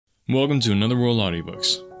Welcome to Another World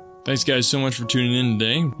Audiobooks. Thanks guys so much for tuning in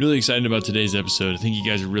today. Really excited about today's episode. I think you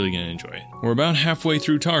guys are really going to enjoy it. We're about halfway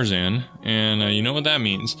through Tarzan, and you know what that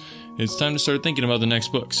means. It's time to start thinking about the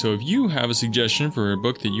next book. So if you have a suggestion for a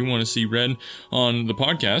book that you want to see read on the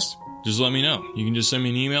podcast, just let me know. You can just send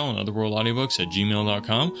me an email at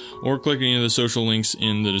otherworldaudiobooks@gmail.com or click any of the social links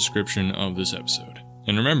in the description of this episode.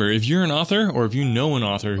 And remember, if you're an author, or if you know an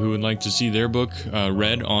author who would like to see their book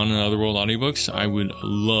read on Another World Audiobooks, I would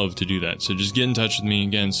love to do that. So just get in touch with me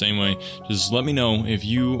again, same way. Just let me know if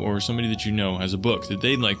you or somebody that you know has a book that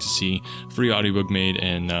they'd like to see a free audiobook made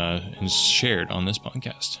and shared on this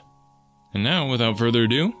podcast. And now, without further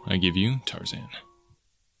ado, I give you Tarzan.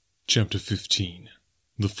 Chapter 15.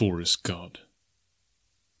 The Forest God.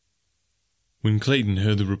 When Clayton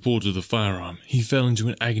heard the report of the firearm, he fell into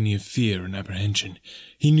an agony of fear and apprehension.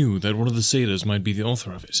 He knew that one of the sailors might be the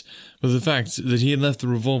author of it, but the fact that he had left the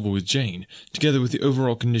revolver with Jane, together with the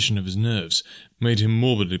overall condition of his nerves, made him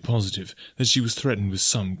morbidly positive that she was threatened with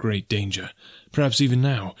some great danger. Perhaps even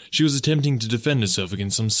now, she was attempting to defend herself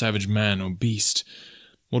against some savage man or beast.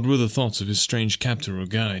 What were the thoughts of his strange captor or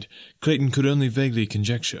guide, Clayton could only vaguely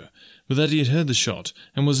conjecture, but that he had heard the shot,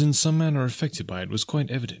 and was in some manner affected by it, was quite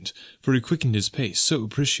evident, for he quickened his pace so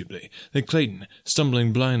appreciably that Clayton,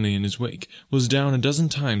 stumbling blindly in his wake, was down a dozen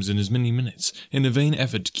times in as many minutes, in a vain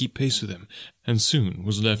effort to keep pace with him, and soon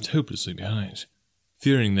was left hopelessly behind.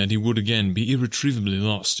 Fearing that he would again be irretrievably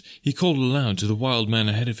lost, he called aloud to the wild man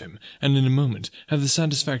ahead of him, and in a moment had the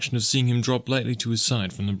satisfaction of seeing him drop lightly to his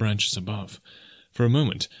side from the branches above. For a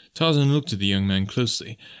moment, Tarzan looked at the young man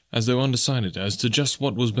closely, as though undecided as to just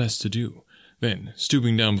what was best to do. Then,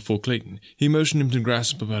 stooping down before Clayton, he motioned him to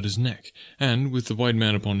grasp about his neck, and, with the white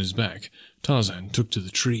man upon his back, Tarzan took to the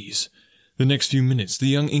trees. The next few minutes the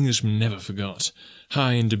young Englishman never forgot.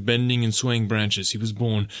 High into bending and swaying branches he was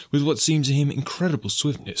borne with what seemed to him incredible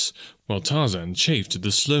swiftness, while Tarzan chafed at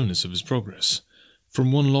the slowness of his progress.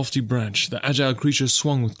 From one lofty branch, the agile creature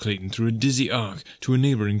swung with Clayton through a dizzy arc to a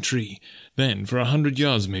neighboring tree. Then, for 100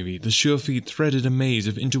 yards maybe, the sure feet threaded a maze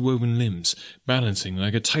of interwoven limbs, balancing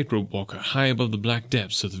like a tightrope walker high above the black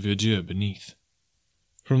depths of the verdure beneath.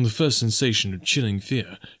 From the first sensation of chilling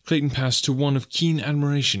fear, Clayton passed to one of keen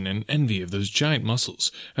admiration and envy of those giant muscles,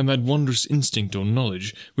 and that wondrous instinct or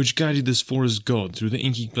knowledge which guided this forest god through the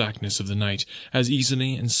inky blackness of the night as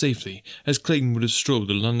easily and safely as Clayton would have strolled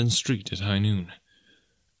a London street at high noon.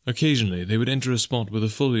 Occasionally they would enter a spot where the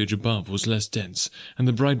foliage above was less dense, and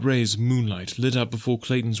the bright rays of moonlight lit up before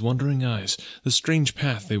Clayton's wondering eyes the strange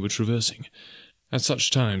path they were traversing. At such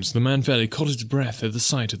times the man fairly caught his breath at the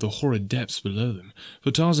sight of the horrid depths below them, for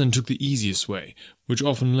Tarzan took the easiest way, which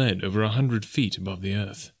often led over 100 feet above the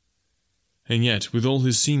earth. And yet, with all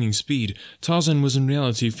his seeming speed, Tarzan was in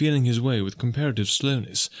reality feeling his way with comparative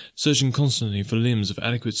slowness, searching constantly for limbs of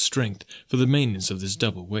adequate strength for the maintenance of this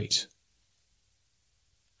double weight.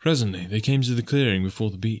 Presently they came to the clearing before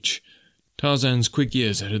the beach. Tarzan's quick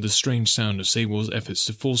ears had heard the strange sound of Sabor's efforts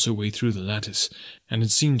to force her way through the lattice, and it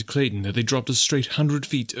seemed to Clayton that they dropped a straight 100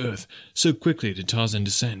 feet to earth, so quickly did Tarzan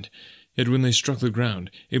descend. Yet when they struck the ground,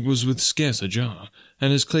 it was with scarce a jar,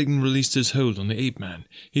 and as Clayton released his hold on the ape-man,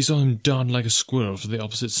 he saw him dart like a squirrel to the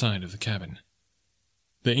opposite side of the cabin.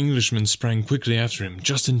 The Englishman sprang quickly after him,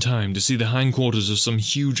 just in time to see the hindquarters of some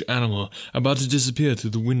huge animal about to disappear through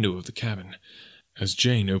the window of the cabin. As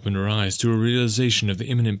Jane opened her eyes to a realization of the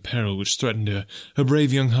imminent peril which threatened her, her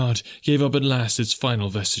brave young heart gave up at last its final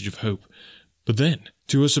vestige of hope. But then,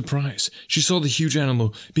 to her surprise, she saw the huge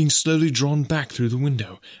animal being slowly drawn back through the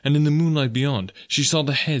window, and in the moonlight beyond she saw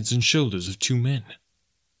the heads and shoulders of two men.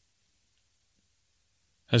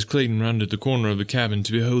 As Clayton rounded the corner of the cabin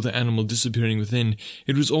to behold the animal disappearing within,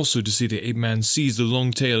 it was also to see the ape-man seize the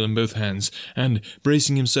long tail in both hands, and,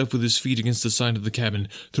 bracing himself with his feet against the side of the cabin,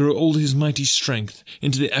 throw all his mighty strength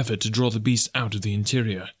into the effort to draw the beast out of the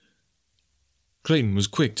interior. Clayton was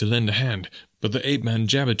quick to lend a hand, but the ape-man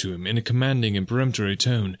jabbered to him in a commanding and peremptory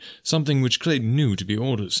tone, something which Clayton knew to be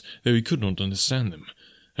orders, though he could not understand them.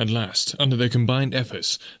 At last, under their combined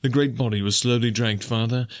efforts, the great body was slowly dragged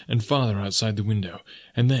farther and farther outside the window,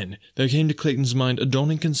 and then there came to Clayton's mind a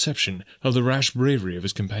dawning conception of the rash bravery of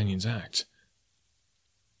his companion's act.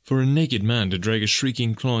 For a naked man to drag a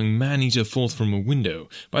shrieking, clawing man-eater forth from a window,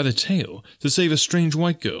 by the tail, to save a strange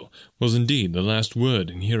white girl, was indeed the last word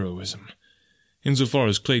in heroism. Insofar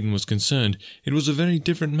as Clayton was concerned, it was a very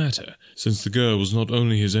different matter, since the girl was not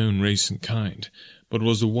only his own race and kind, but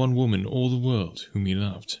was the one woman all the world whom he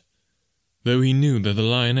loved. Though he knew that the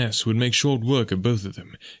lioness would make short work of both of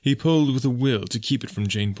them, he pulled with a will to keep it from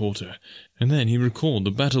Jane Porter, and then he recalled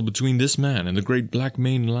the battle between this man and the great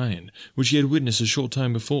black-maned lion, which he had witnessed a short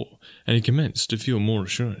time before, and he commenced to feel more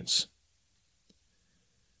assurance.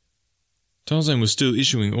 Tarzan was still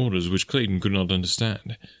issuing orders which Clayton could not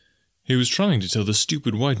understand. He was trying to tell the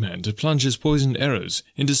stupid white man to plunge his poisoned arrows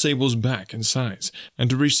into Sable's back and sides, and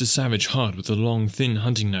to reach the savage heart with the long, thin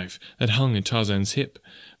hunting knife that hung at Tarzan's hip,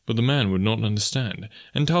 but the man would not understand,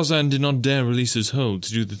 and Tarzan did not dare release his hold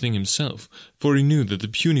to do the thing himself, for he knew that the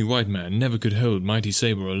puny white man never could hold mighty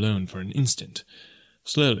Sabre alone for an instant.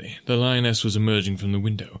 Slowly, the lioness was emerging from the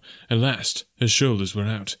window. At last, her shoulders were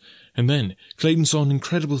out, and then Clayton saw an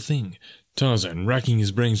incredible thing. Tarzan, racking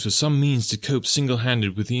his brains for some means to cope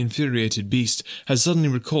single-handed with the infuriated beast, had suddenly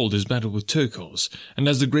recalled his battle with Turquoise, and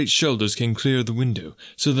as the great shoulders came clear of the window,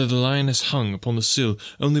 so that the lioness hung upon the sill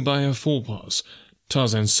only by her forepaws,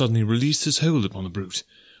 Tarzan suddenly released his hold upon the brute.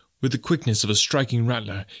 With the quickness of a striking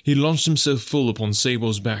rattler, he launched himself full upon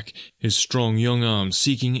Sable's back, his strong young arms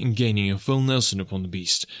seeking and gaining a full Nelson upon the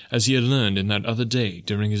beast, as he had learned in that other day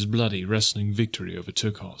during his bloody wrestling victory over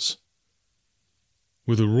Turquoise.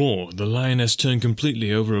 With a roar, the lioness turned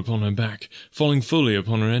completely over upon her back, falling fully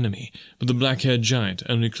upon her enemy, but the black-haired giant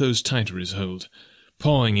only closed tighter his hold.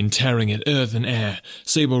 Pawing and tearing at earth and air,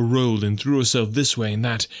 Sabre rolled and threw herself this way and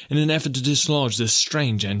that in an effort to dislodge this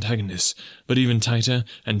strange antagonist, but even tighter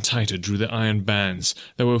and tighter drew the iron bands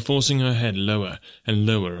that were forcing her head lower and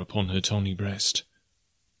lower upon her tawny breast.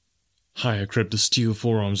 Higher crept the steel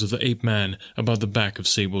forearms of the ape-man about the back of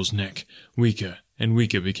Sable's neck. Weaker and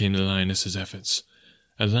weaker became the lioness's efforts.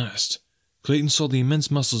 At last, Clayton saw the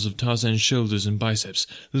immense muscles of Tarzan's shoulders and biceps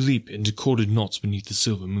leap into corded knots beneath the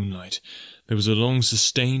silver moonlight. There was a long,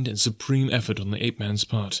 sustained, and supreme effort on the ape-man's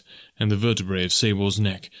part, and the vertebrae of Sable's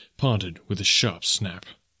neck parted with a sharp snap.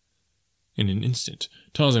 In an instant,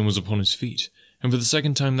 Tarzan was upon his feet, and for the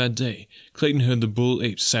second time that day, Clayton heard the bull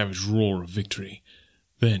ape's savage roar of victory.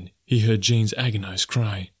 Then he heard Jane's agonized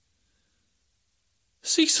cry.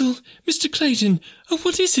 "Cecil! Mr. Clayton! Oh,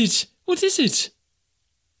 what is it? What is it?"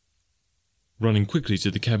 Running quickly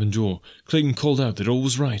to the cabin door, Clayton called out that all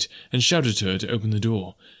was right, and shouted to her to open the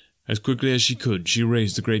door. As quickly as she could, she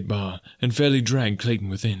raised the great bar, and fairly dragged Clayton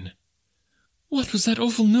within. "What was that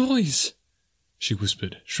awful noise?" she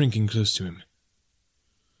whispered, shrinking close to him.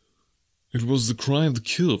 "It was the cry of the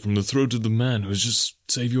kill from the throat of the man who has just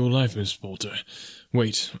saved your life, Miss Porter.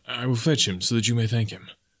 Wait, I will fetch him so that you may thank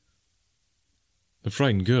him." The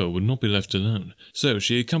frightened girl would not be left alone, so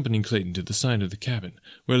she accompanied Clayton to the side of the cabin,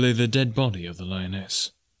 where lay the dead body of the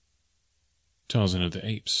lioness. Tarzan of the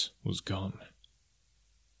Apes was gone.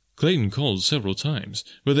 Clayton called several times,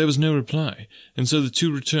 but there was no reply, and so the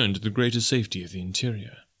two returned to the greater safety of the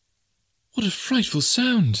interior. "What a frightful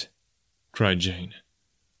sound!" cried Jane.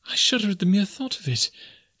 "I shudder at the mere thought of it.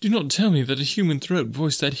 Do not tell me that a human throat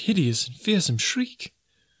voiced that hideous and fearsome shriek."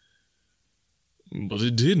 "But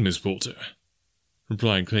it did, Miss Porter,"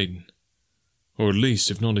 replied Clayton. "Or at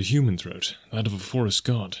least, if not a human throat, that of a forest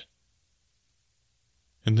god."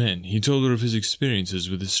 And then he told her of his experiences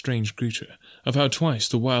with this strange creature, of how twice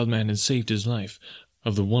the wild man had saved his life,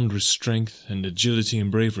 of the wondrous strength and agility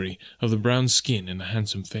and bravery of the brown skin and the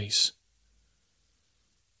handsome face.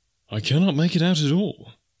 "I cannot make it out at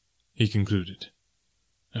all," he concluded.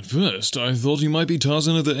 "At first I thought he might be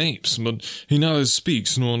Tarzan of the Apes, but he neither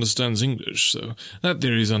speaks nor understands English, so that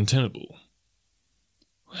theory is untenable."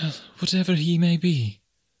 "Well, whatever he may be,"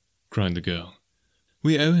 cried the girl,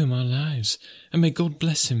 "we owe him our lives, and may God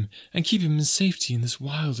bless him and keep him in safety in this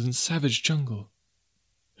wild and savage jungle."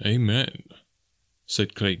 "Amen,"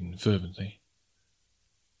 said Clayton fervently.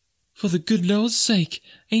 "For the good Lord's sake,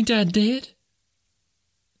 ain't Dad dead?"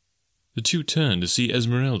 The two turned to see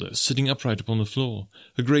Esmeralda sitting upright upon the floor,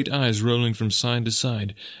 her great eyes rolling from side to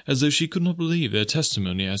side, as though she could not believe their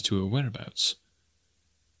testimony as to her whereabouts.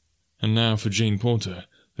 And now for Jane Porter,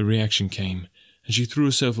 the reaction came, and she threw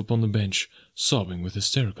herself upon the bench, sobbing with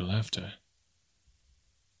hysterical laughter.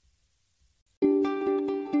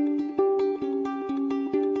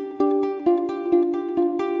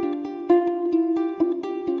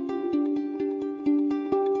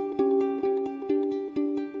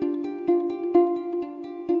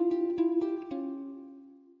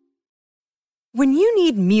 When you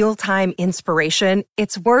need mealtime inspiration,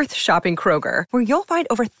 it's worth shopping Kroger, where you'll find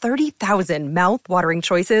over 30,000 mouth-watering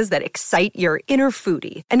choices that excite your inner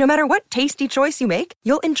foodie. And no matter what tasty choice you make,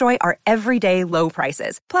 you'll enjoy our everyday low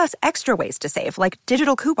prices, plus extra ways to save, like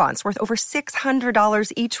digital coupons worth over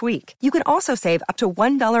 $600 each week. You can also save up to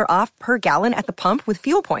 $1 off per gallon at the pump with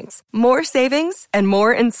fuel points. More savings and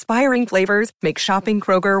more inspiring flavors make shopping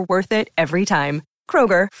Kroger worth it every time.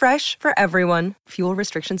 Kroger, fresh for everyone. Fuel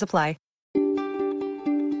restrictions apply.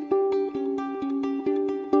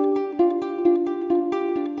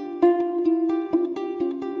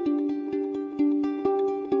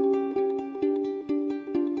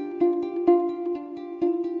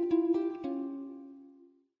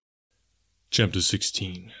 Chapter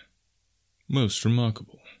 16. Most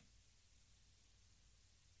Remarkable.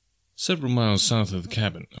 Several miles south of the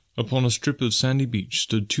cabin, upon a strip of sandy beach,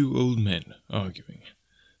 stood two old men, arguing.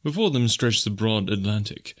 Before them stretched the broad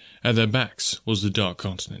Atlantic. At their backs was the dark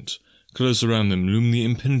continent. Close around them loomed the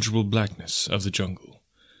impenetrable blackness of the jungle.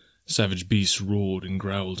 Savage beasts roared and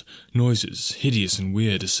growled. Noises, hideous and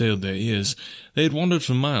weird, assailed their ears. They had wandered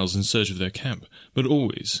for miles in search of their camp, but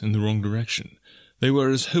always in the wrong direction. They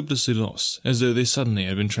were as hopelessly lost as though they suddenly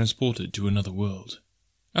had been transported to another world.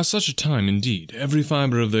 At such a time, indeed, every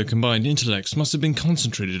fibre of their combined intellects must have been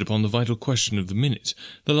concentrated upon the vital question of the minute,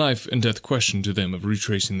 the life and death question to them of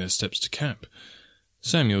retracing their steps to camp.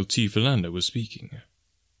 Samuel T. Philander was speaking.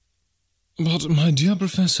 "But, my dear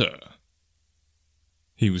Professor,"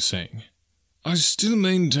 he was saying, "I still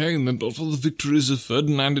maintain that but for the victories of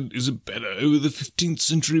Ferdinand and Isabella over the 15th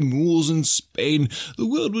century Moors in Spain, the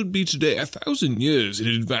world would be today 1,000 years in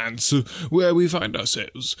advance of where we find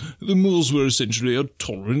ourselves. The Moors were essentially a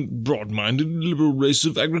tolerant, broad-minded, liberal race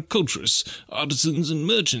of agriculturists, artisans and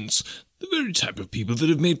merchants, the very type of people that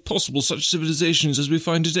have made possible such civilizations as we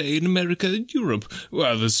find today in America and Europe,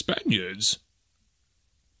 while the Spaniards—"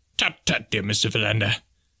 "Tut, tut, dear Mr. Philander,"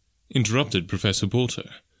 interrupted Professor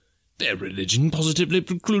Porter. "Their religion positively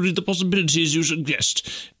precluded the possibilities you suggest.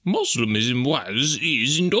 Moslemism was,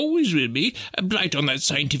 is, and always will be a blight on that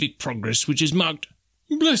scientific progress which is marked—"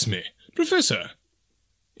 "Bless me, Professor!"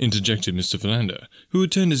 interjected Mr. Philander, who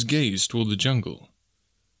had turned his gaze toward the jungle.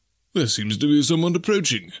 "There seems to be someone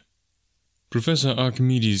approaching." Professor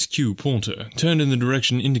Archimedes Q. Porter turned in the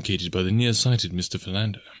direction indicated by the near-sighted Mr.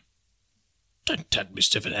 Philander. "Tut, tut,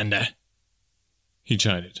 Mr. Philander," he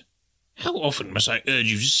chided. "How often must I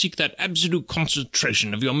urge you to seek that absolute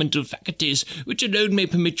concentration of your mental faculties which alone may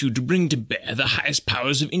permit you to bring to bear the highest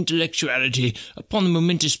powers of intellectuality upon the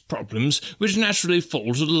momentous problems which naturally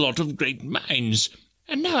fall to the lot of great minds?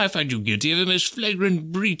 And now I find you guilty of a most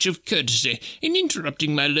flagrant breach of courtesy in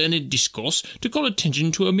interrupting my learned discourse to call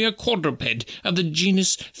attention to a mere quadruped of the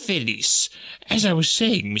genus Felis. As I was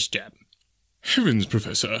saying, Mr. "Heavens,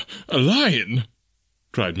 Professor! A lion!"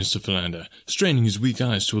 cried Mr. Philander, straining his weak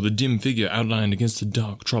eyes toward the dim figure outlined against the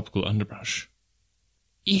dark tropical underbrush.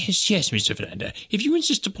 Yes, Mr. Philander, if you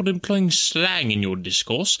insist upon employing slang in your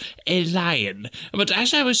discourse, a lion. But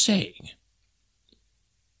as I was saying—"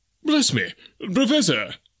 "Bless me,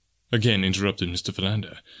 Professor!" again interrupted Mr.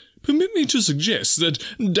 Philander. "Permit me to suggest that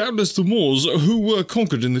doubtless the Moors, who were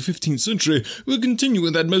conquered in the 15th century, will continue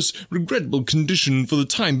in that most regrettable condition for the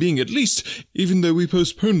time being at least, even though we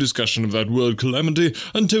postpone discussion of that world calamity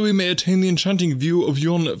until we may attain the enchanting view of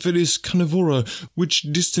yon Felis carnivora, which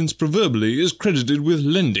distance proverbially is credited with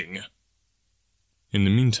lending." In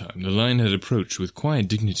the meantime, the lion had approached with quiet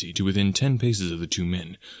dignity to within 10 paces of the two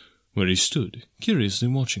men, where he stood, curiously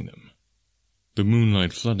watching them. The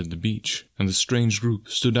moonlight flooded the beach, and the strange group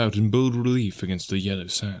stood out in bold relief against the yellow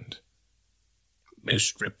sand.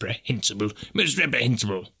 Most reprehensible,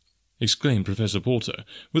 exclaimed Professor Porter,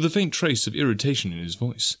 with a faint trace of irritation in his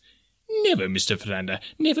voice. "Never, Mr. Philander,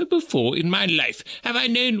 never before in my life have I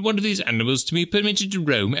known one of these animals to be permitted to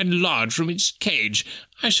roam at large from its cage.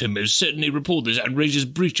 I shall most certainly report this outrageous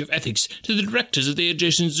breach of ethics to the directors of the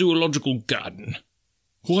adjacent zoological garden."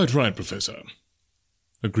 "Quite right, Professor,"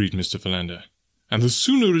 agreed Mr. Philander. "And the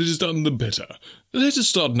sooner it is done, the better. Let us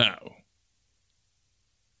start now."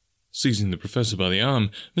 Seizing the Professor by the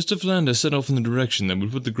arm, Mr. Philander set off in the direction that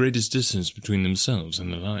would put the greatest distance between themselves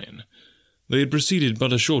and the lion. They had proceeded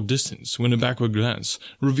but a short distance when a backward glance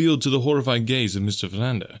revealed to the horrified gaze of Mr.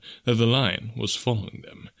 Philander that the lion was following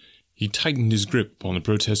them. He tightened his grip upon the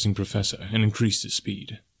protesting Professor and increased his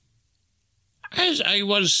speed. "As I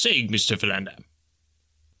was saying, Mr. Philander,"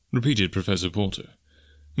 repeated Professor Porter.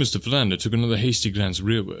 Mr. Philander took another hasty glance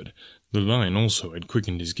rearward. The lion also had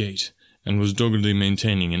quickened his gait, and was doggedly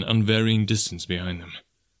maintaining an unvarying distance behind them.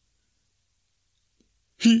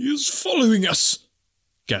 "He is following us!"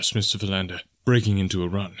 gasped Mr. Philander, breaking into a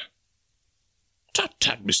run. Tut,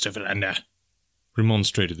 tut, Mr. Philander,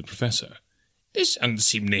 remonstrated the Professor. This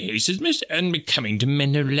unseemly haste is most unbecoming to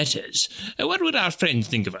men of letters. What would our friends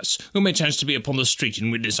think of us, who may chance to be upon the street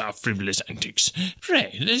and witness our frivolous antics?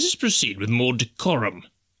 Pray, let us proceed with more decorum.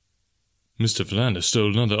 Mr. Philander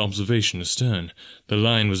stole another observation astern. The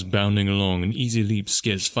line was bounding along an easy leap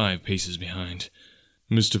scarce 5 paces behind.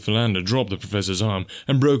 Mr. Philander dropped the Professor's arm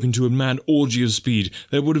and broke into a mad orgy of speed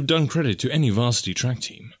that would have done credit to any varsity track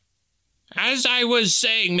team. As I was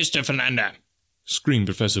saying, Mr. Philander, screamed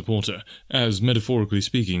Professor Porter, as, metaphorically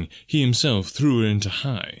speaking, he himself threw her into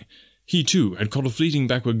high. He, too, had caught a fleeting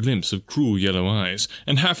backward glimpse of cruel yellow eyes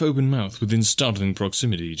and half-open mouth within startling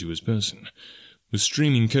proximity to his person. With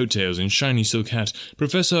streaming coattails and shiny silk hat,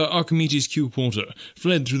 Professor Archimedes Q. Porter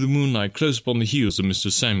fled through the moonlight close upon the heels of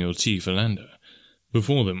Mr. Samuel T. Philander.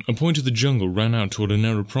 Before them, a point of the jungle ran out toward a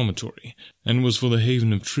narrow promontory, and it was for the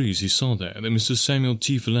haven of trees he saw there that Mr. Samuel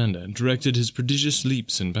T. Philander directed his prodigious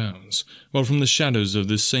leaps and bounds, while from the shadows of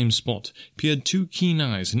this same spot peered 2 keen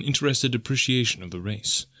eyes in interested appreciation of the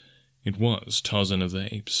race. It was Tarzan of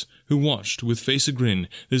the Apes, who watched, with face agrin,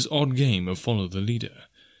 this odd game of follow the leader.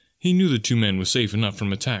 He knew the 2 men were safe enough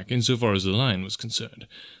from attack insofar as the lion was concerned.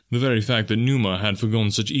 The very fact that Numa had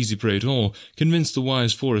forgone such easy prey at all convinced the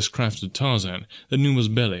wise forest-crafted Tarzan that Numa's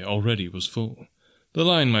belly already was full. The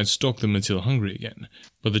lion might stalk them until hungry again,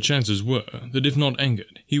 but the chances were that if not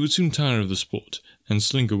angered, he would soon tire of the sport and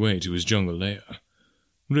slink away to his jungle lair.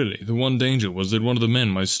 Really, the one danger was that one of the men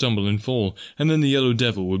might stumble and fall, and then the yellow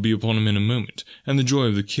devil would be upon him in a moment, and the joy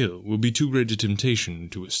of the kill would be too great a temptation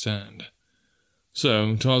to withstand.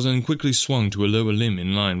 So Tarzan quickly swung to a lower limb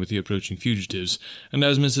in line with the approaching fugitives, and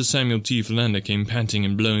as Mr. Samuel T. Philander came panting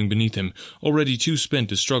and blowing beneath him, already too spent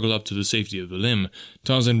to struggle up to the safety of the limb,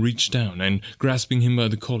 Tarzan reached down and, grasping him by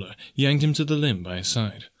the collar, yanked him to the limb by his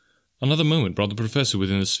side. Another moment brought the Professor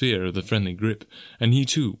within the sphere of the friendly grip, and he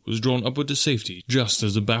too was drawn upward to safety just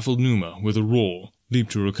as the baffled Numa, with a roar,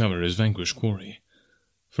 leaped to recover his vanquished quarry.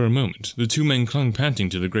 For a moment, the 2 men clung panting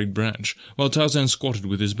to the great branch, while Tarzan squatted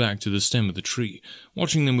with his back to the stem of the tree,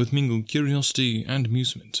 watching them with mingled curiosity and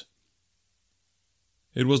amusement.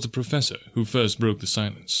 It was the Professor who first broke the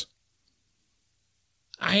silence.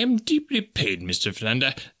 I am deeply pained, Mr.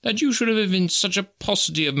 Philander, that you should have evinced such a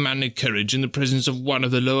paucity of manly courage in the presence of one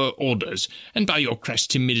of the lower orders, and by your crass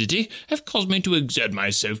timidity have caused me to exert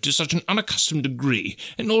myself to such an unaccustomed degree,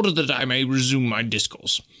 in order that I may resume my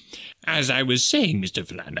discourse. As I was saying, Mr.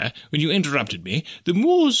 Philander, when you interrupted me, the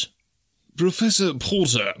Moors— Professor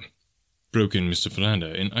Porter, broke in Mr.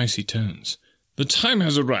 Philander in icy tones, the time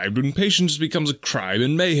has arrived when patience becomes a crime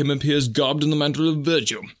and mayhem appears garbed in the mantle of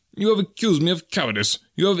virtue. You have accused me of cowardice.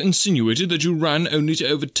 You have insinuated that you ran only to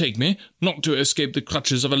overtake me, not to escape the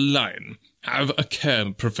clutches of a lion. Have a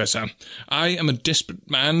care, Professor. I am a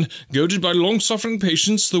desperate man. Goaded by long-suffering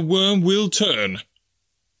patience, the worm will turn.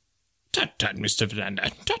 Tut, tut, Mr. Philander,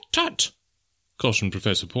 tut, tut, cautioned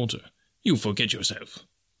Professor Porter. You forget yourself.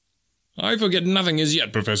 I forget nothing as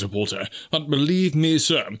yet, Professor Porter, but believe me,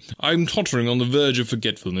 sir, I am tottering on the verge of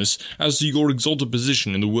forgetfulness as to your exalted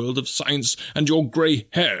position in the world of science and your grey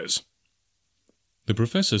hairs. The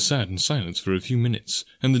Professor sat in silence for a few minutes,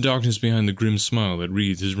 and the darkness behind the grim smile that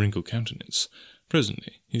wreathed his wrinkled countenance.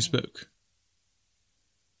 Presently he spoke.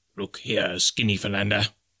 Look here, Skinny Philander,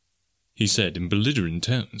 he said in belligerent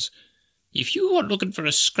tones. If you are looking for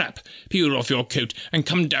a scrap, peel off your coat and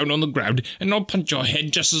come down on the ground, and I'll punch your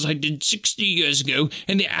head just as I did 60 years ago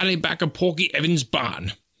in the alley back of Porky Evans'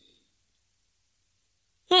 barn.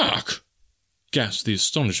 Hark! Gasped the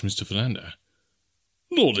astonished Mr. Philander.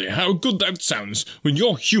 Lordy, how good that sounds! When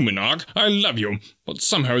you're human, Ark, I love you, but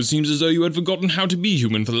somehow it seems as though you had forgotten how to be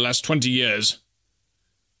human for the last 20 years.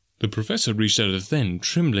 The Professor reached out a thin,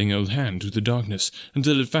 trembling old hand through the darkness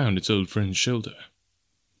until it found its old friend's shoulder.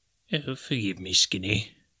 Oh, forgive me,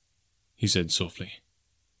 Skinny, he said softly.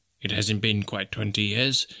 It hasn't been quite 20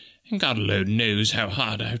 years, and God alone knows how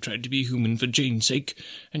hard I've tried to be human for Jane's sake,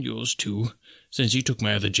 and yours too, since you took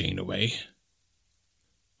my other Jane away.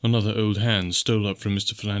 Another old hand stole up from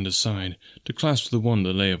Mr. Philander's side to clasp the one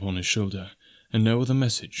that lay upon his shoulder, and no other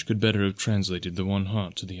message could better have translated the one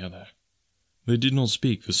heart to the other. They did not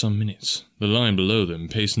speak for some minutes. The line below them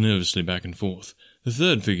paced nervously back and forth. The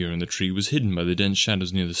third figure in the tree was hidden by the dense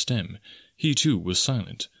shadows near the stem. He, too, was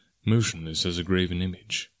silent, motionless as a graven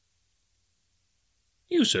image.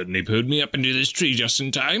 You certainly pulled me up into this tree just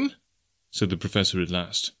in time, said the Professor at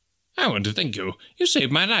last. I want to thank you. You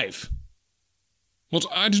saved my life. But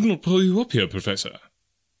I did not pull you up here, Professor,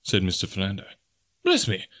 said Mr. Philander. Bless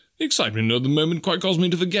me, the excitement of the moment quite caused me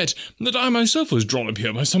to forget that I myself was drawn up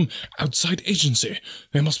here by some outside agency.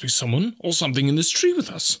 There must be someone or something in this tree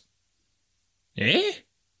with us. Eh?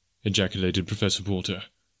 ejaculated Professor Porter.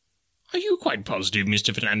 Are you quite positive,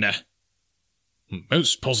 Mr. Philander?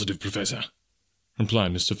 Most positive, Professor,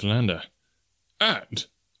 replied Mr. Philander. And,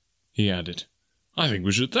 he added, I think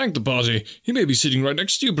we should thank the party. He may be sitting right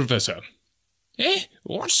next to you, Professor. Eh?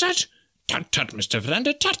 What's that? Tut-tut, Mr.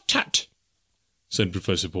 Philander, tut-tut, said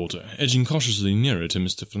Professor Porter, edging cautiously nearer to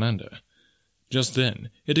Mr. Philander. Just then,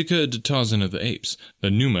 it occurred to Tarzan of the Apes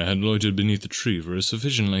that Numa had loitered beneath the tree for a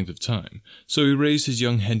sufficient length of time, so he raised his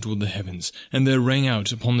young head toward the heavens, and there rang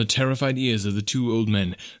out upon the terrified ears of the two old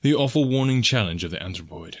men the awful warning challenge of the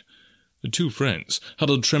anthropoid. The two friends,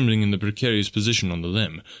 huddled trembling in the precarious position on the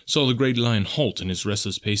limb, saw the great lion halt in its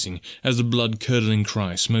restless pacing as the blood-curdling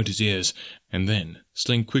cry smote his ears, and then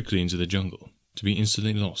slink quickly into the jungle, to be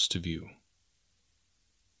instantly lost to view.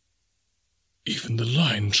 Even the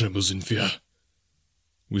lion trembles in fear,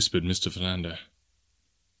 whispered Mr. Philander.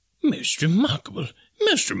 Most remarkable,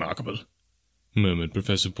 murmured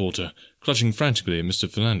Professor Porter, clutching frantically at Mr.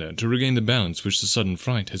 Philander to regain the balance which the sudden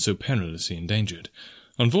fright had so perilously endangered.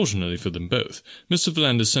 Unfortunately for them both, Mr.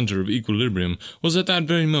 Philander's centre of equilibrium was at that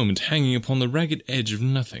very moment hanging upon the ragged edge of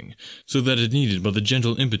nothing, so that it needed but the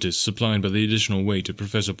gentle impetus supplied by the additional weight of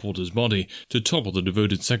Professor Porter's body to topple the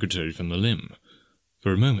devoted secretary from the limb.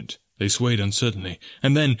 For a moment they swayed uncertainly,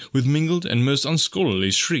 and then, with mingled and most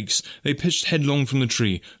unscholarly shrieks, they pitched headlong from the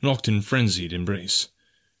tree, locked in frenzied embrace.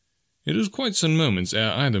 It was quite some moments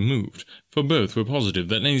ere either moved, for both were positive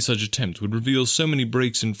that any such attempt would reveal so many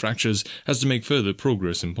breaks and fractures as to make further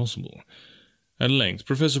progress impossible. At length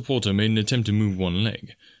Professor Porter made an attempt to move one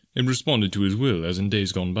leg. It responded to his will as in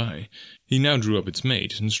days gone by. He now drew up its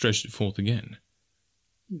mate and stretched it forth again.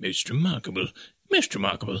 Most remarkable,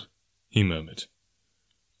 he murmured.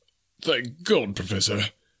 Thank God, Professor,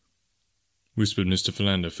 whispered Mr.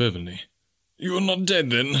 Philander fervently. You are not dead,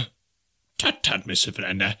 then? Tut-tut, Mr.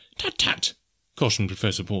 Philander, tut-tut, cautioned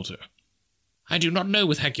Professor Porter. I do not know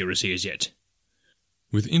with accuracy as yet.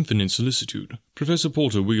 With infinite solicitude, Professor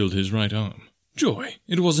Porter wheeled his right arm. Joy!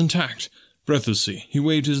 It was intact. Breathlessly, he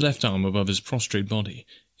waved his left arm above his prostrate body.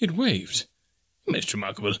 It waved. Most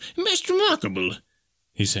remarkable,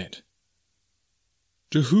 he said.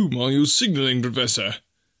 To whom are you signalling, Professor?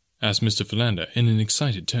 Asked Mr. Philander in an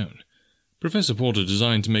excited tone. Professor Porter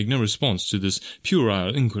designed to make no response to this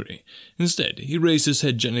puerile inquiry. Instead, he raised his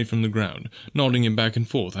head gently from the ground, nodding it back and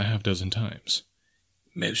forth a half-dozen times.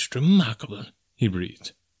 Most remarkable, he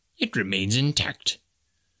breathed. It remains intact.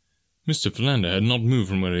 Mr. Philander had not moved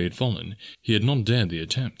from where he had fallen. He had not dared the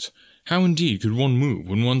attempt. How indeed could one move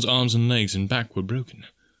when one's arms and legs and back were broken?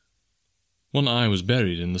 One eye was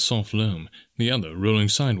buried in the soft loam, the other, rolling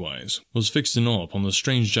sidewise, was fixed in awe upon the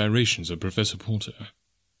strange gyrations of Professor Porter.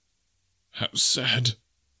 How sad,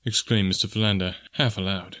 exclaimed Mr. Philander, half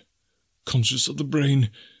aloud. Conscious of the brain,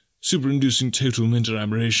 superinducing total mental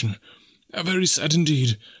aberration. How very sad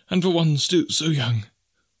indeed, and for one still so young.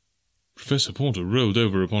 Professor Porter rolled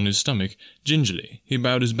over upon his stomach. Gingerly, he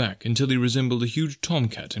bowed his back until he resembled a huge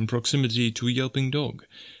tomcat in proximity to a yelping dog.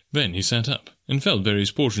 Then he sat up, and felt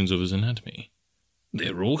various portions of his anatomy.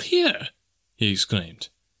 They're all here, he exclaimed.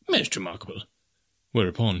 Most remarkable.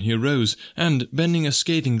 Whereupon he arose, and, bending a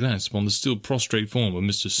scathing glance upon the still prostrate form of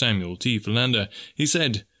Mr. Samuel T. Philander, he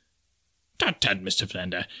said, Tut-tut, Mr.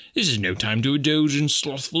 Philander, this is no time to indulge in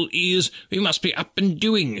slothful ears. We must be up and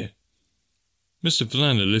doing. Mr.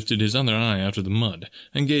 Philander lifted his other eye out of the mud,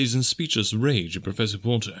 and gazed in speechless rage at Professor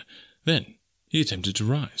Porter. Then he attempted to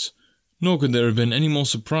rise. Nor could there have been any more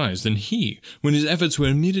surprise than he when his efforts were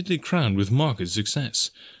immediately crowned with marked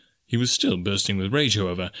success. He was still bursting with rage,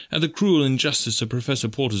 however, at the cruel injustice of Professor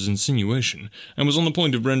Porter's insinuation, and was on the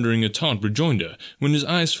point of rendering a tart rejoinder when his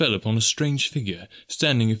eyes fell upon a strange figure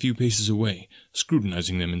standing a few paces away,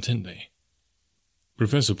 scrutinizing them intently.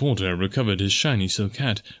 Professor Porter recovered his shiny silk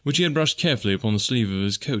hat, which he had brushed carefully upon the sleeve of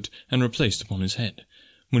his coat and replaced upon his head.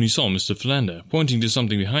 When he saw Mr. Philander pointing to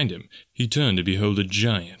something behind him, he turned to behold a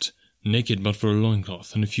giant, naked but for a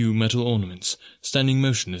loincloth and a few metal ornaments, standing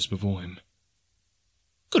motionless before him.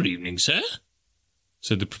 Good evening, sir,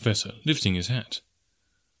 said the professor, lifting his hat.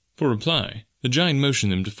 For reply, the giant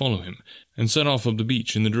motioned them to follow him, and set off up the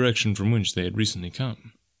beach in the direction from which they had recently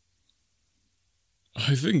come.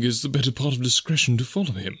 I think it's the better part of discretion to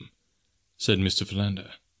follow him, said Mr.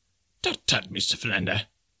 Philander. Tut-tut, Mr. Philander,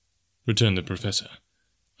 returned the professor.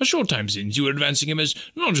 A short time since you were advancing him as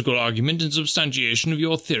logical argument and substantiation of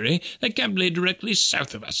your theory that camp lay directly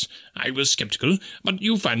south of us. I was sceptical, but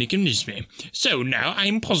you finally convinced me. So now I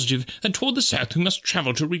am positive that toward the south we must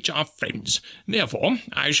travel to reach our friends. Therefore,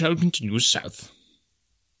 I shall continue south.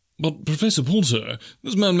 But, Professor Porter,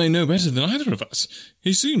 this man may know better than either of us.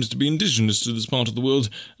 He seems to be indigenous to this part of the world.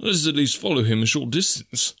 Let us at least follow him a short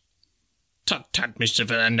distance. Tut, tut, Mr.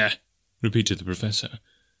 Philander, repeated the Professor.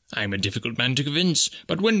 I am a difficult man to convince,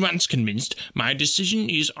 but when once convinced, my decision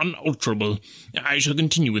is unalterable. I shall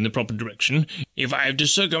continue in the proper direction, if I have to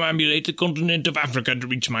circumambulate the continent of Africa to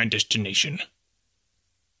reach my destination.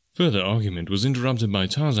 Further argument was interrupted by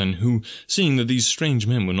Tarzan, who, seeing that these strange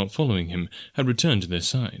men were not following him, had returned to their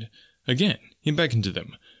side. Again he beckoned to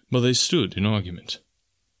them, but they stood in argument.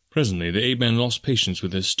 Presently the ape-man lost patience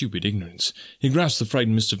with their stupid ignorance. He grasped the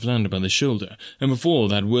frightened Mr. Philander by the shoulder, and before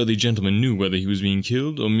that worthy gentleman knew whether he was being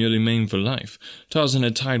killed or merely maimed for life, Tarzan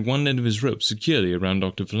had tied one end of his rope securely around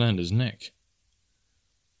Dr. Philander's neck.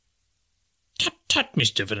 "Tut, tut,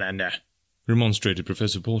 Mr. Philander," remonstrated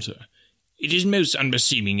Professor Porter. "It is most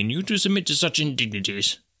unbeseeming in you to submit to such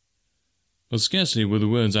indignities." But scarcely were the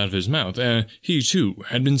words out of his mouth ere he, too,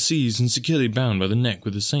 had been seized and securely bound by the neck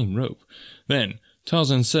with the same rope. Then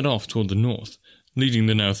Tarzan set off toward the north, leading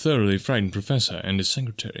the now thoroughly frightened professor and his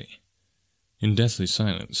secretary. In deathly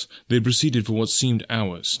silence, they proceeded for what seemed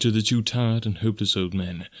hours to the two tired and hopeless old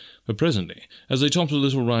men. But presently, as they topped a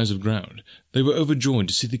little rise of ground, they were overjoyed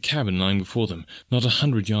to see the cabin lying before them, not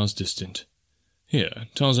 100 yards distant. Here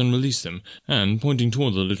Tarzan released them, and, pointing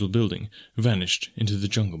toward the little building, vanished into the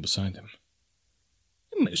jungle beside them.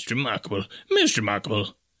 Most remarkable,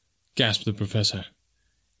 gasped the professor.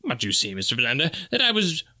 But you see, Mr. Philander, that I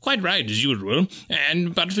was quite right as usual,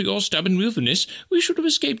 and but for your stubborn wilfulness, we should have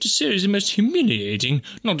escaped a series of most humiliating,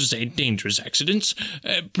 not to say dangerous accidents.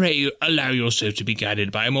 Pray allow yourself to be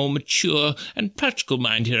guided by a more mature and practical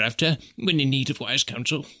mind hereafter, when in need of wise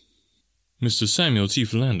counsel. Mr. Samuel T.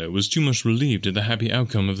 Philander was too much relieved at the happy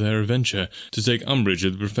outcome of their adventure to take umbrage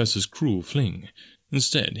at the professor's cruel fling.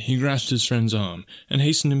 Instead, he grasped his friend's arm and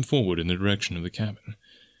hastened him forward in the direction of the cabin.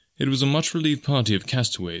 It was a much-relieved party of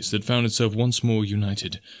castaways that found itself once more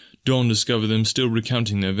united. Dawn discovered them still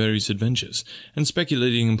recounting their various adventures, and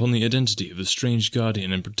speculating upon the identity of the strange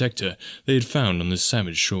guardian and protector they had found on this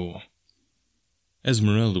savage shore.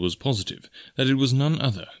 Esmeralda was positive that it was none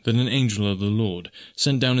other than an angel of the Lord,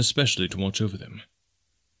 sent down especially to watch over them.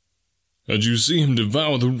 "Had you seen him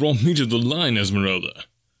devour the raw meat of the lion, Esmeralda?"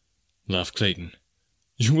 laughed Clayton.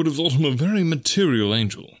 "You would have thought him a very material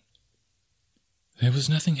angel." "There was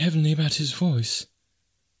nothing heavenly about his voice,"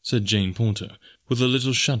 said Jane Porter, with a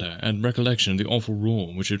little shudder at recollection of the awful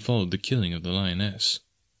roar which had followed the killing of the lioness.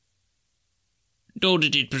 Nor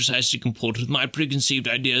did it precisely comport with my preconceived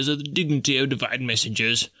ideas of the dignity of divine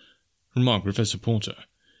messengers, remarked Professor Porter.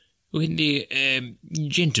 When the,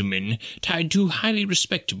 gentlemen tied two highly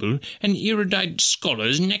respectable and erudite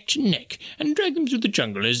scholars neck to neck and dragged them through the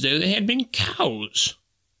jungle as though they had been cows.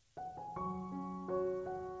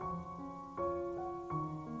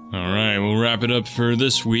 Alright, we'll wrap it up for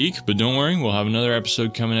this week, but don't worry, we'll have another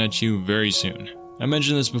episode coming at you very soon. I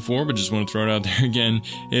mentioned this before, but just want to throw it out there again.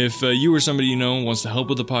 If you or somebody you know wants to help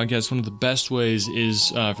with the podcast, one of the best ways is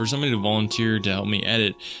for somebody to volunteer to help me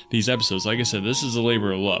edit these episodes. Like I said, this is a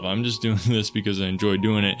labor of love. I'm just doing this because I enjoy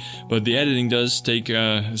doing it, but the editing does take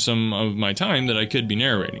some of my time that I could be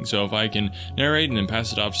narrating. So if I can narrate and then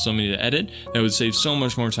pass it off to somebody to edit, that would save so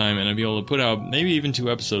much more time, and I'd be able to put out maybe even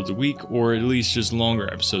 2 episodes a week, or at least just longer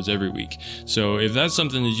episodes every week. So if that's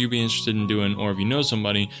something that you'd be interested in doing, or if you know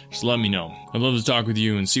somebody, just let me know. I'd love to talk with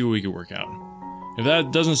you and see what we could work out. If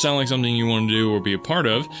that doesn't sound like something you want to do or be a part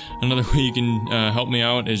of, another way you can help me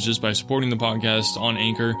out is just by supporting the podcast on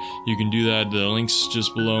Anchor. You can do that. The link's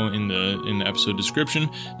just below in the episode description.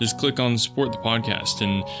 Just click on support the podcast,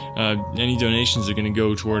 and any donations are going to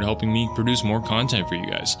go toward helping me produce more content for you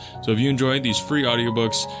guys. So if you enjoy these free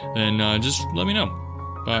audiobooks, then just let me know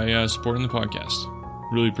by supporting the podcast.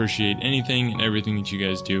 Really appreciate anything and everything that you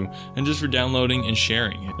guys do, and just for downloading and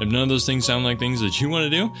sharing. If none of those things sound like things that you want to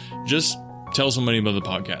do, just tell somebody about the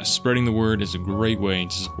podcast. Spreading the word is a great way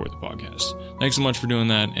to support the podcast. Thanks so much for doing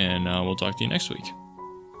that, and we'll talk to you next week.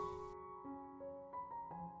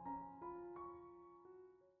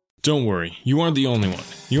 Don't worry, you aren't the only one.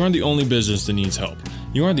 You aren't the only business that needs help.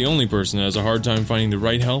 You aren't the only person that has a hard time finding the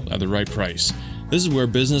right help at the right price. This is where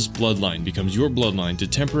Business Bloodline becomes your bloodline to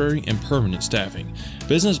temporary and permanent staffing.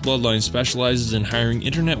 Business Bloodline specializes in hiring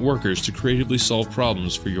internet workers to creatively solve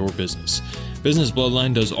problems for your business. Business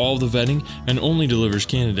Bloodline does all the vetting and only delivers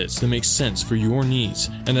candidates that make sense for your needs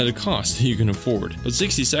and at a cost that you can afford. But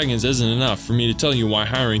 60 seconds isn't enough for me to tell you why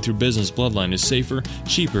hiring through Business Bloodline is safer,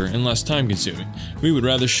 cheaper, and less time-consuming. We would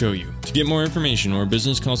rather show you. To get more information or a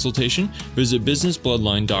business consultation, visit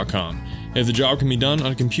businessbloodline.com. If the job can be done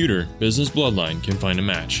on a computer, Business Bloodline can find a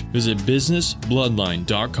match. Visit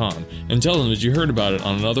businessbloodline.com and tell them that you heard about it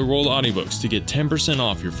on Another World Audiobooks to get 10%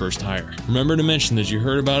 off your first hire. Remember to mention that you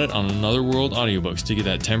heard about it on Another World Audiobooks to get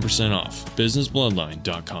that 10% off.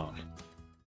 businessbloodline.com.